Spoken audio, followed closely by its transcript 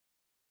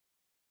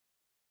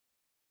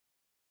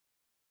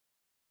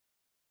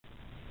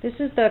This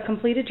is the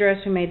completed dress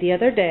we made the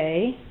other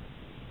day.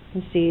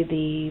 You can see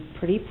the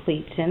pretty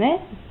pleats in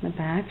it, in the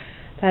back.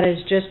 That is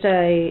just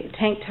a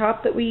tank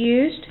top that we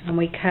used and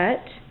we cut,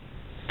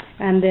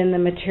 and then the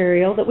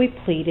material that we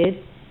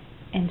pleated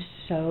and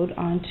sewed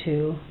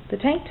onto the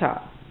tank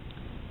top.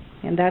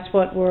 And that's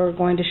what we're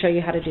going to show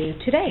you how to do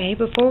today.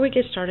 Before we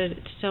get started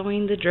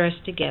sewing the dress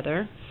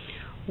together,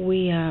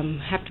 we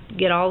have to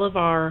get all of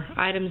our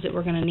items that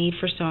we're going to need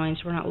for sewing,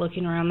 so we're not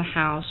looking around the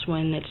house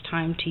when it's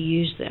time to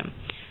use them.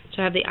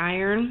 So I have the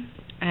iron,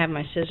 I have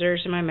my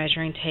scissors and my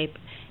measuring tape,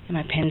 and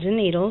my pins and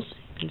needles.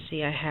 You can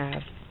see I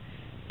have,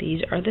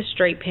 these are the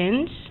straight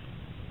pins,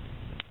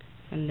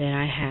 and then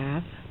I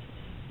have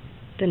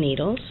the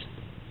needles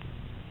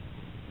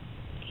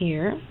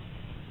here.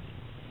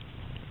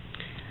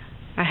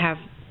 I have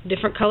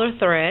different color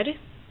thread,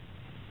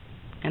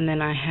 and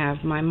then I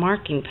have my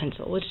marking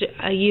pencil, which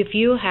if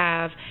you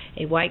have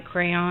a white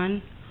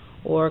crayon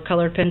or a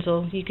colored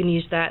pencil, you can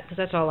use that, because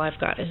that's all I've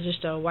got is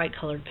just a white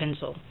colored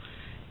pencil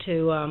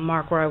to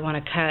mark where I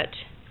want to cut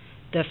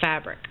the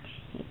fabric.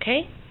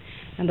 Okay,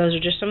 and those are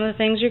just some of the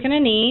things you're going to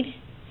need,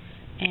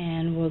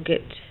 and we'll get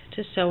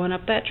to sewing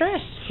up that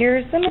dress.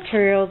 Here's the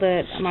material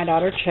that my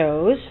daughter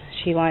chose.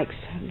 She likes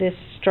this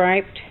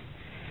striped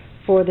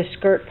for the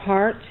skirt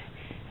part,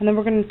 and then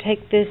we're going to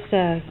take this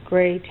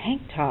gray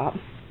tank top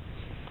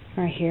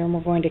right here, and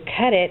we're going to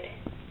cut it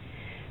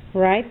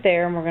right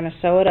there, and we're going to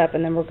sew it up,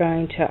 and then we're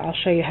going to, I'll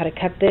show you how to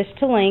cut this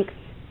to length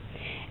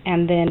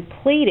and then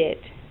pleat it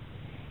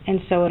and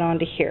sew it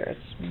onto here.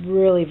 It's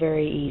really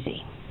very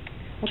easy.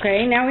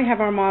 Okay, now we have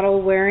our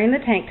model wearing the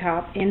tank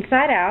top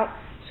inside out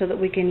so that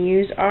we can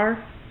use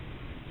our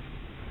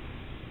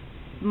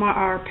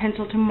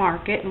pencil to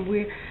mark it, and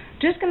we're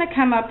just going to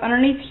come up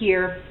underneath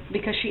here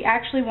because she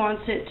actually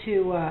wants it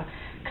to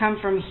come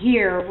from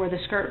here, where the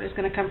skirt is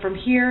going to come from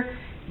here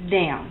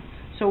down.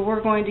 So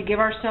we're going to give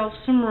ourselves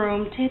some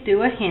room to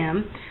do a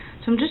hem.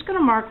 So I'm just going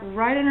to mark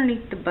right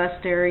underneath the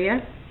bust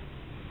area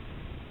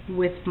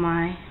with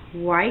my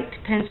white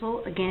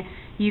pencil. Again,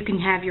 you can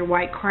have your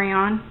white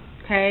crayon,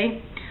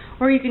 okay,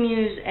 or you can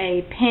use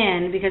a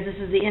pen, because this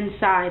is the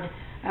inside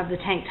of the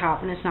tank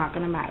top and it's not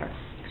going to matter.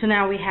 So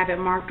now we have it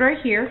marked right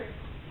here,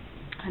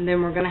 and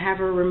then we're going to have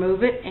her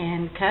remove it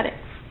and cut it.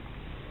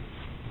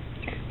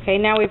 Okay,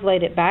 now we've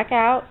laid it back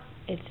out.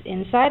 It's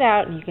inside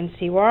out, and you can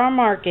see where our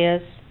mark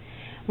is.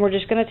 We're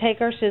just going to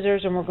take our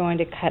scissors and we're going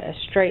to cut a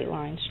straight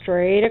line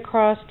straight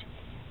across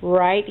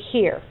right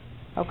here.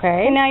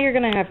 Okay, and now you're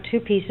going to have two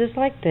pieces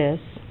like this.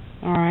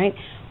 Alright,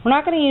 we're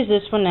not going to use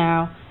this one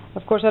now.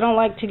 Of course, I don't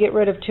like to get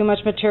rid of too much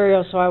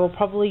material, so I will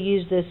probably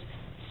use this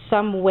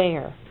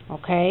somewhere.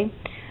 Okay,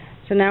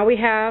 so now we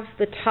have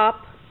the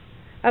top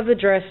of the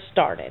dress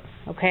started.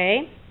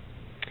 Okay,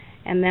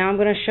 and now I'm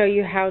going to show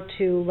you how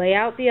to lay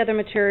out the other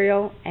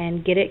material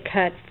and get it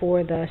cut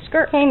for the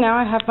skirt. Okay, now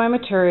I have my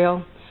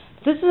material.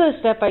 This is a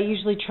step I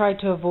usually try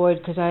to avoid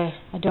because I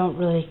don't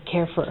really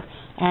care for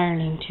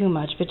ironing too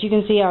much, but you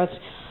can see how it's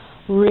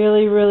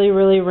really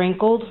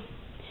wrinkled,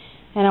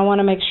 and I want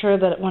to make sure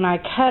that when I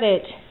cut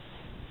it,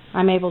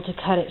 I'm able to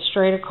cut it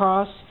straight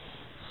across.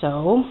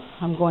 So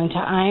I'm going to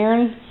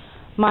iron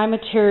my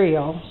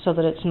material so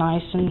that it's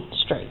nice and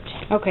straight.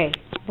 Okay,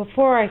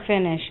 before I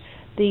finish,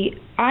 the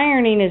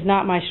ironing is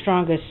not my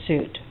strongest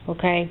suit,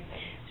 okay?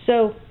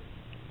 So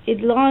as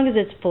long as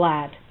it's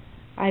flat,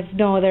 I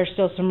know there's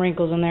still some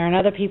wrinkles in there, and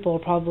other people are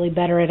probably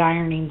better at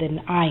ironing than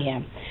I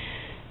am.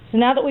 So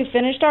now that we've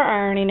finished our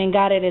ironing and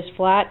got it as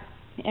flat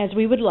as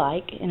we would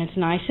like, and it's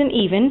nice and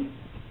even,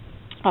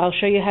 I'll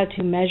show you how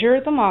to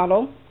measure the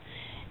model,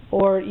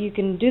 or you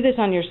can do this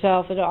on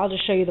yourself. I'll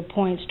just show you the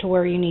points to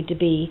where you need to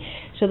be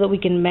so that we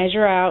can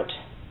measure out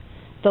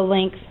the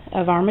length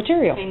of our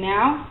material. Okay,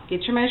 now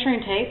get your measuring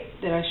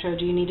tape that I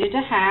showed you needed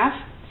to have,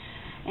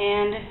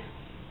 and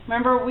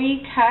remember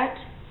we cut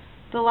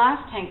the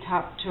last tank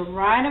top to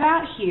right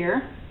about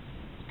here.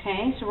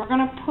 Okay, so we're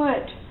going to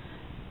put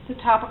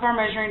the top of our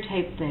measuring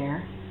tape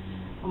there,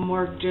 and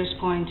we're just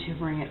going to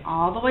bring it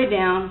all the way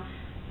down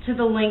to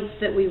the length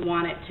that we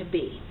want it to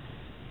be.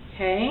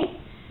 Okay,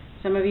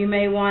 some of you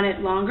may want it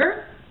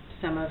longer,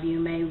 some of you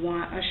may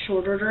want a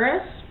shorter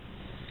dress.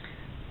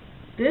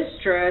 This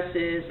dress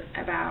is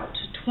about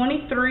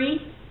 23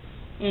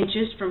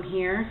 inches from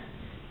here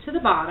to the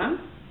bottom.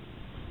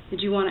 Did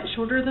you want it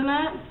shorter than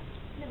that?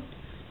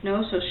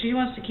 No, so she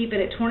wants to keep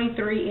it at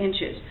 23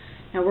 inches.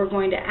 Now we're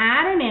going to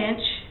add an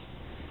inch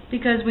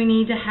because we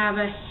need to have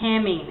a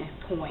hemming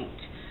point.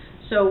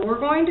 So we're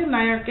going to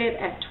mark it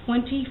at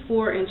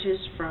 24 inches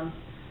from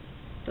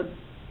the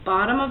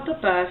bottom of the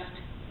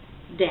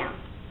bust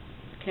down.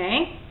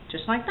 Okay,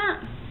 just like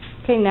that.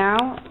 Okay, now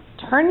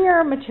turn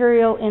your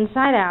material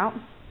inside out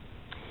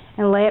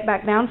and lay it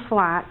back down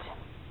flat,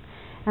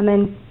 and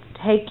then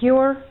take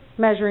your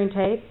measuring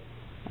tape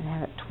and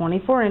have it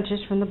 24 inches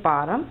from the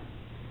bottom,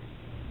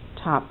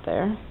 top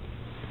there,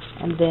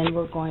 and then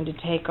we're going to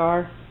take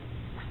our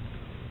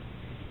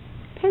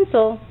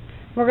pencil,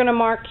 we're going to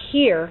mark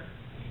here,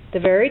 the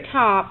very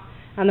top,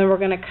 and then we're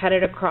going to cut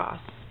it across.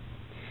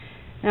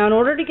 Now in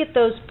order to get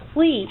those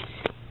pleats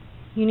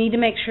you need to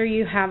make sure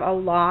you have a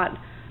lot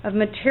of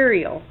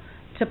material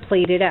to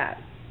pleat it up,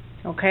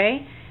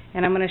 okay?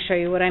 And I'm going to show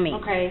you what I mean.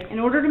 Okay, in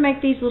order to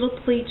make these little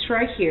pleats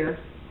right here,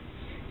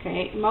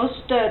 okay,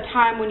 most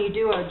time when you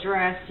do a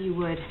dress, you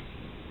would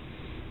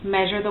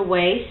measure the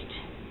waist.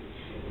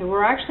 And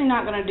we're actually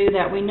not going to do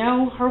that. We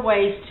know her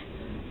waist,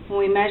 when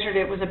we measured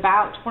it, was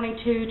about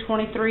 22,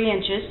 23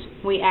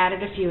 inches. We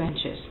added a few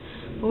inches.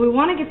 But we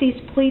want to get these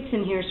pleats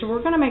in here, so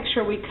we're going to make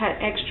sure we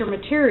cut extra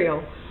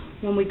material.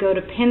 When we go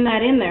to pin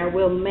that in there,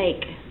 we'll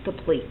make the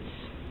pleats.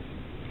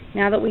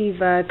 Now that we've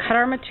cut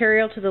our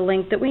material to the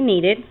length that we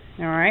needed,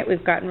 alright,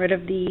 we've gotten rid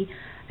of the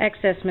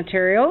excess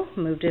material,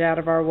 moved it out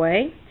of our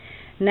way.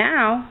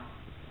 Now,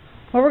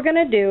 what we're going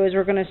to do is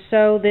we're going to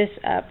sew this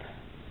up,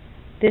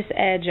 this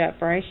edge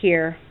up right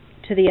here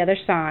to the other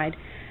side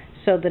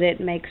so that it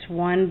makes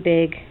one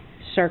big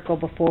circle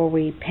before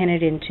we pin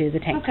it into the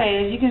tank top.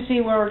 Okay, as you can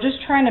see, we're just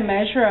trying to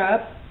measure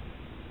up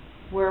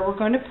where we're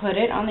going to put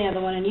it on the other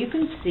one, and you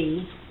can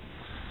see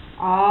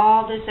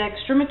all this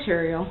extra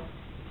material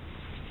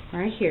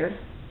right here.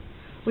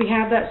 We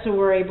have that so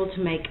we're able to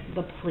make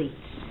the pleats.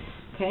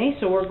 Okay,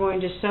 so we're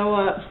going to sew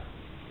up,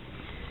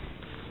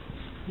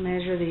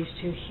 measure these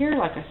two here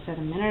like I said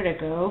a minute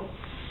ago.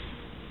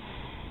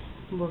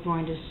 We're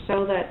going to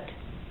sew that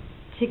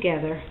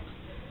together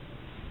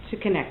to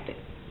connect it.